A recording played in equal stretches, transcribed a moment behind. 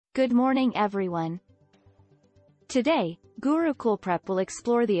Good morning everyone. Today, Gurukulprep will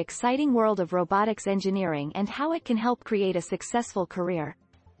explore the exciting world of robotics engineering and how it can help create a successful career.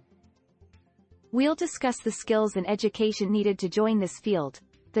 We'll discuss the skills and education needed to join this field,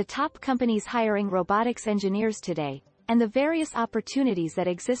 the top companies hiring robotics engineers today, and the various opportunities that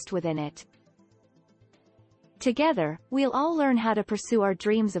exist within it. Together, we'll all learn how to pursue our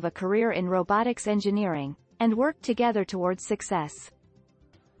dreams of a career in robotics engineering, and work together towards success.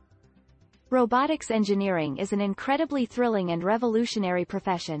 Robotics engineering is an incredibly thrilling and revolutionary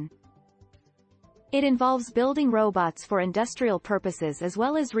profession. It involves building robots for industrial purposes as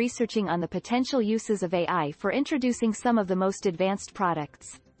well as researching on the potential uses of AI for introducing some of the most advanced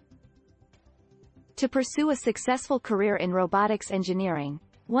products. To pursue a successful career in robotics engineering,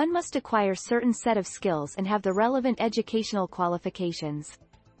 one must acquire certain set of skills and have the relevant educational qualifications.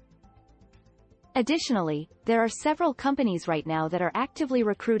 Additionally, there are several companies right now that are actively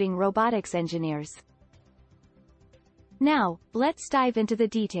recruiting robotics engineers. Now, let's dive into the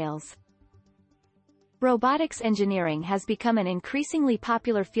details. Robotics engineering has become an increasingly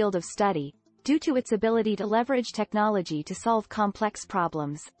popular field of study, due to its ability to leverage technology to solve complex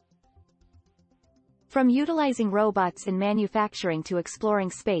problems. From utilizing robots in manufacturing to exploring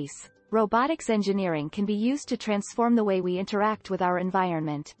space, robotics engineering can be used to transform the way we interact with our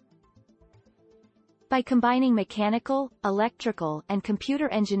environment. By combining mechanical, electrical, and computer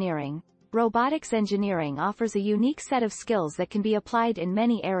engineering, robotics engineering offers a unique set of skills that can be applied in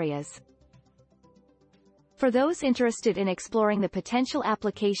many areas. For those interested in exploring the potential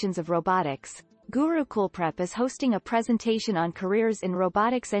applications of robotics, Gurukulprep is hosting a presentation on careers in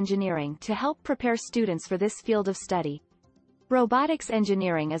robotics engineering to help prepare students for this field of study. Robotics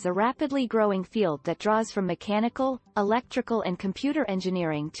engineering is a rapidly growing field that draws from mechanical, electrical and computer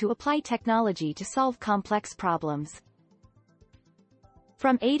engineering to apply technology to solve complex problems.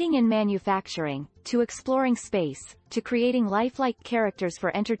 From aiding in manufacturing, to exploring space, to creating lifelike characters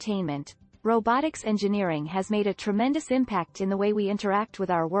for entertainment, robotics engineering has made a tremendous impact in the way we interact with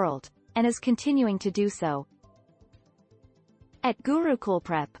our world, and is continuing to do so. At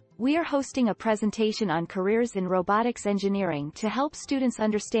Gurukulprep, we are hosting a presentation on careers in robotics engineering to help students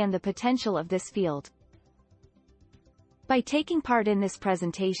understand the potential of this field. By taking part in this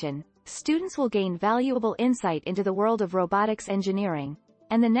presentation, students will gain valuable insight into the world of robotics engineering,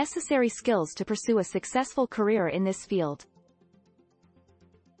 and the necessary skills to pursue a successful career in this field.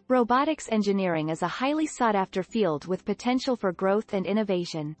 Robotics engineering is a highly sought-after field with potential for growth and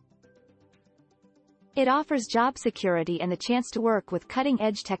innovation. It offers job security and the chance to work with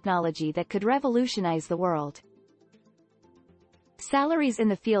cutting-edge technology that could revolutionize the world. Salaries in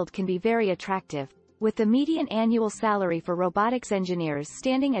the field can be very attractive, with the median annual salary for robotics engineers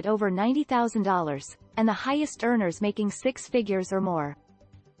standing at over $90,000, and the highest earners making six figures or more.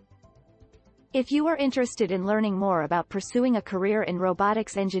 If you are interested in learning more about pursuing a career in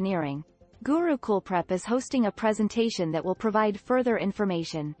robotics engineering, Gurukulprep is hosting a presentation that will provide further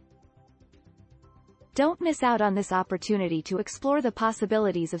information. Don't miss out on this opportunity to explore the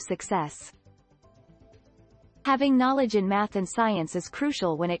possibilities of success. Having knowledge in math and science is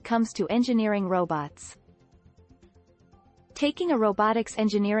crucial when it comes to engineering robots. Taking a robotics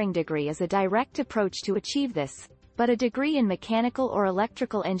engineering degree is a direct approach to achieve this, but a degree in mechanical or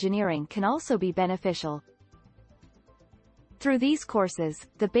electrical engineering can also be beneficial. Through these courses,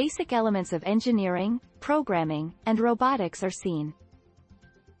 the basic elements of engineering, programming, and robotics are seen.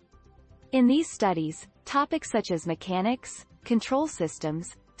 In these studies, topics such as mechanics, control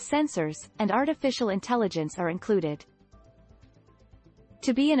systems, sensors, and artificial intelligence are included.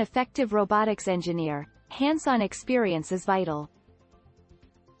 To be an effective robotics engineer, hands-on experience is vital.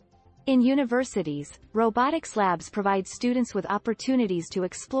 In universities, robotics labs provide students with opportunities to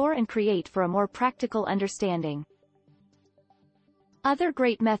explore and create for a more practical understanding. Other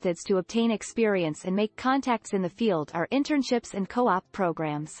great methods to obtain experience and make contacts in the field are internships and co-op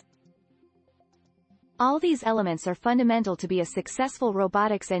programs. All these elements are fundamental to be a successful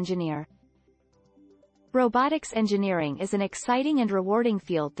robotics engineer. Robotics engineering is an exciting and rewarding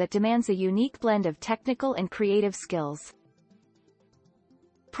field that demands a unique blend of technical and creative skills.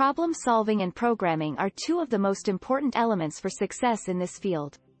 Problem-solving and programming are two of the most important elements for success in this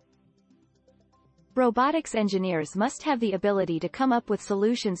field. Robotics engineers must have the ability to come up with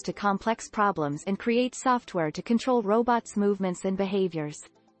solutions to complex problems and create software to control robots' movements and behaviors.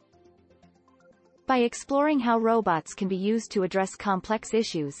 By exploring how robots can be used to address complex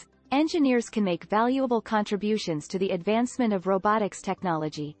issues, engineers can make valuable contributions to the advancement of robotics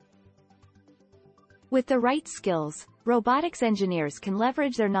technology. With the right skills, robotics engineers can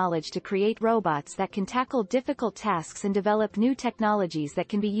leverage their knowledge to create robots that can tackle difficult tasks and develop new technologies that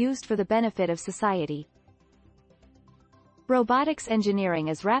can be used for the benefit of society. Robotics engineering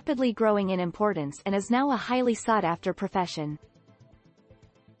is rapidly growing in importance and is now a highly sought-after profession.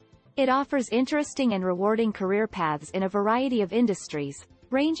 It offers interesting and rewarding career paths in a variety of industries,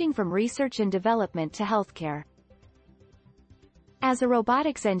 ranging from research and development to healthcare. As a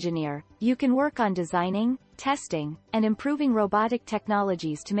robotics engineer, you can work on designing, testing, and improving robotic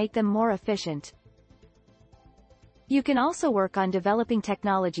technologies to make them more efficient. You can also work on developing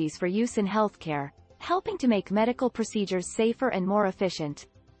technologies for use in healthcare, helping to make medical procedures safer and more efficient.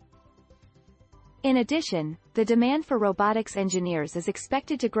 In addition, the demand for robotics engineers is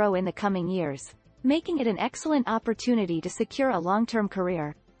expected to grow in the coming years, making it an excellent opportunity to secure a long-term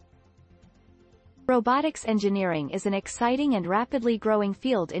career. Robotics engineering is an exciting and rapidly growing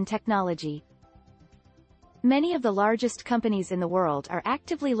field in technology. Many of the largest companies in the world are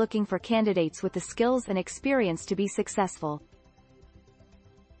actively looking for candidates with the skills and experience to be successful.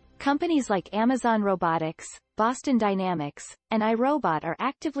 Companies like Amazon Robotics, Boston Dynamics, and iRobot are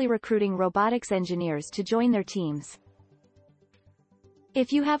actively recruiting robotics engineers to join their teams.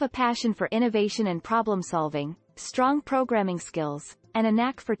 If you have a passion for innovation and problem-solving, strong programming skills, and a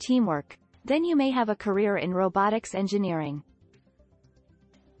knack for teamwork, then you may have a career in robotics engineering.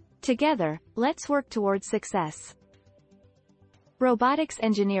 Together, let's work towards success. Robotics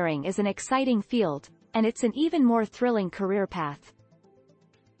engineering is an exciting field, and it's an even more thrilling career path.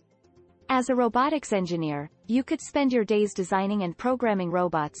 As a robotics engineer, you could spend your days designing and programming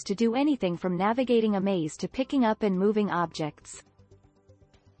robots to do anything from navigating a maze to picking up and moving objects.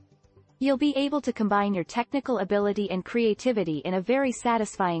 You'll be able to combine your technical ability and creativity in a very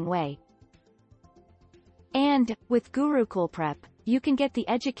satisfying way. And, with Gurukulprep, you can get the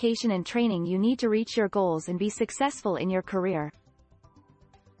education and training you need to reach your goals and be successful in your career.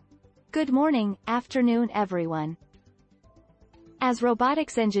 Good morning, afternoon everyone. As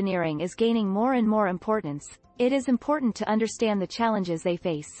robotics engineering is gaining more and more importance, it is important to understand the challenges they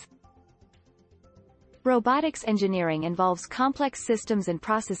face. Robotics engineering involves complex systems and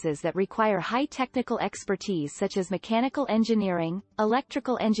processes that require high technical expertise such as mechanical engineering,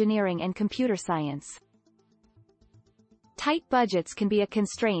 electrical engineering and computer science. Tight budgets can be a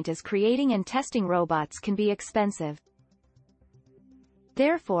constraint as creating and testing robots can be expensive.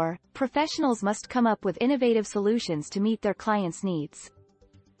 Therefore, professionals must come up with innovative solutions to meet their clients' needs.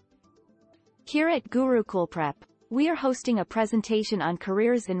 Here at Gurukulprep, we are hosting a presentation on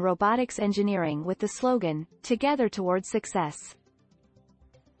careers in robotics engineering with the slogan, Together Towards Success.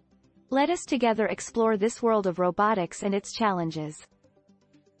 Let us together explore this world of robotics and its challenges.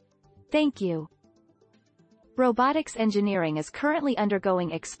 Thank you. Robotics engineering is currently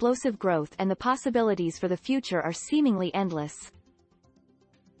undergoing explosive growth and the possibilities for the future are seemingly endless.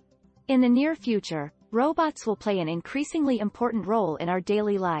 In the near future, robots will play an increasingly important role in our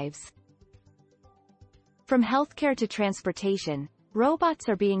daily lives. From healthcare to transportation, robots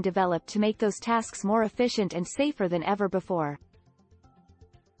are being developed to make those tasks more efficient and safer than ever before.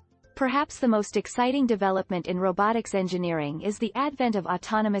 Perhaps the most exciting development in robotics engineering is the advent of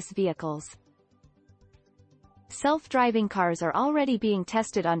autonomous vehicles. Self-driving cars are already being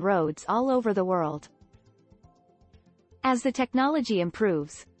tested on roads all over the world. As the technology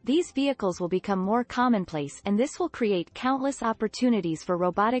improves, these vehicles will become more commonplace and this will create countless opportunities for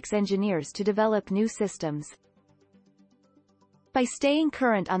robotics engineers to develop new systems. By staying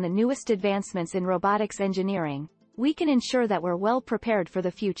current on the newest advancements in robotics engineering, we can ensure that we're well prepared for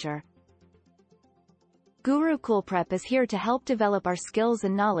the future. Gurukulprep is here to help develop our skills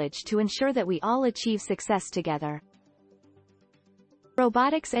and knowledge to ensure that we all achieve success together.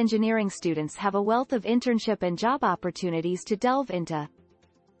 Robotics engineering students have a wealth of internship and job opportunities to delve into.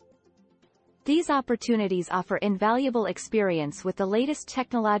 These opportunities offer invaluable experience with the latest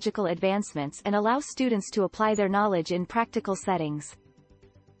technological advancements and allow students to apply their knowledge in practical settings.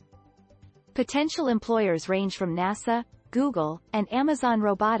 Potential employers range from NASA, Google, and Amazon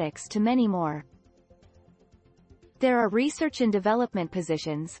Robotics to many more. There are research and development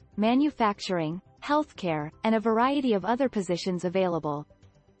positions, manufacturing, healthcare, and a variety of other positions available.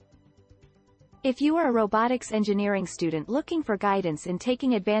 If you are a robotics engineering student looking for guidance in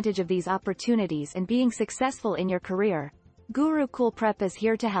taking advantage of these opportunities and being successful in your career, Gurukulprep is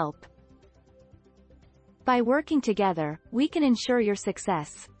here to help. By working together, we can ensure your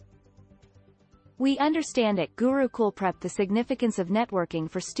success. We understand at Gurukulprep the significance of networking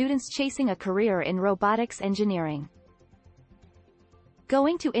for students chasing a career in robotics engineering.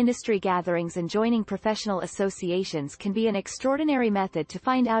 Going to industry gatherings and joining professional associations can be an extraordinary method to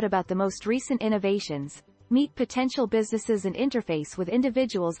find out about the most recent innovations, meet potential businesses and interface with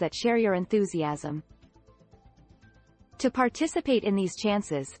individuals that share your enthusiasm. To participate in these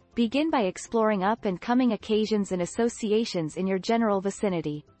chances, begin by exploring up-and-coming occasions and associations in your general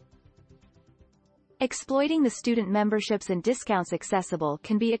vicinity. Exploiting the student memberships and discounts accessible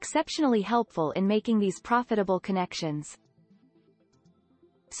can be exceptionally helpful in making these profitable connections.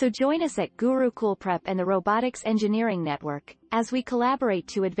 So join us at Gurukulprep and the Robotics Engineering Network, as we collaborate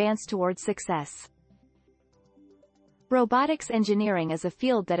to advance towards success. Robotics engineering is a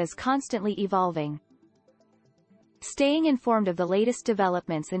field that is constantly evolving. Staying informed of the latest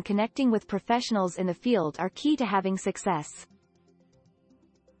developments and connecting with professionals in the field are key to having success.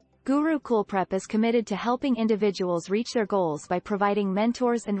 Gurukulprep is committed to helping individuals reach their goals by providing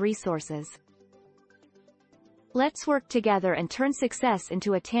mentors and resources. Let's work together and turn success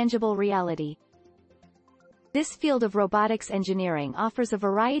into a tangible reality. This field of robotics engineering offers a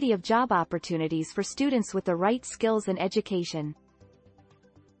variety of job opportunities for students with the right skills and education.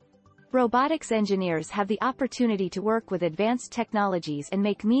 Robotics engineers have the opportunity to work with advanced technologies and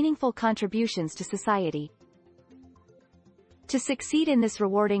make meaningful contributions to society. To succeed in this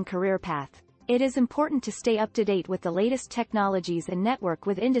rewarding career path, it is important to stay up to date with the latest technologies and network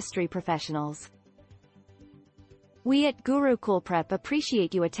with industry professionals. We at Gurukulprep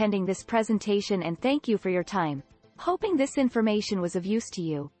appreciate you attending this presentation and thank you for your time. Hoping this information was of use to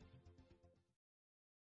you.